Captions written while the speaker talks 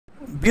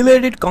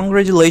Belated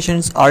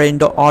congratulations are in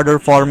the order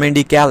for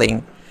Mindy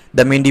Kaling.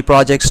 The Mindy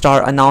Project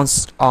star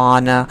announced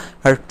on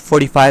her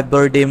 45th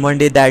birthday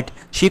Monday that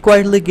she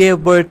quietly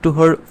gave birth to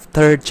her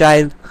third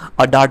child,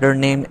 a daughter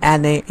named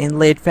Anne, in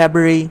late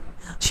February.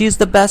 "She is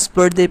the best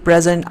birthday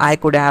present I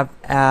could have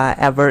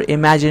ever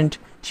imagined,"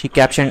 she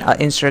captioned an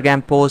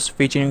Instagram post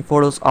featuring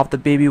photos of the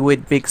baby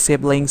with big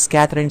siblings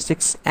Catherine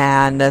 6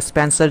 and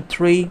Spencer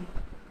 3.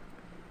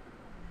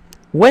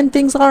 When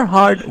things are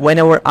hard,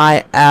 whenever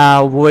I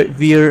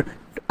veer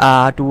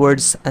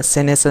towards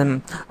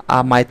cynicism,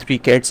 my three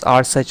kids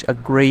are such a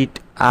great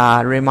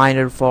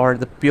reminder for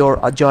the pure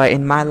joy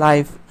in my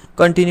life,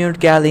 continued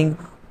Kaling,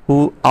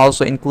 who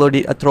also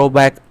included a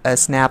throwback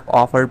snap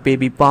of her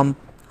baby bump.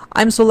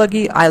 "I'm so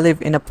lucky I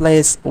live in a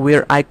place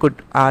where I could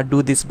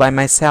do this by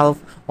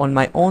myself on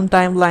my own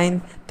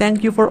timeline.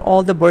 Thank you for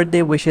all the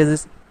birthday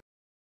wishes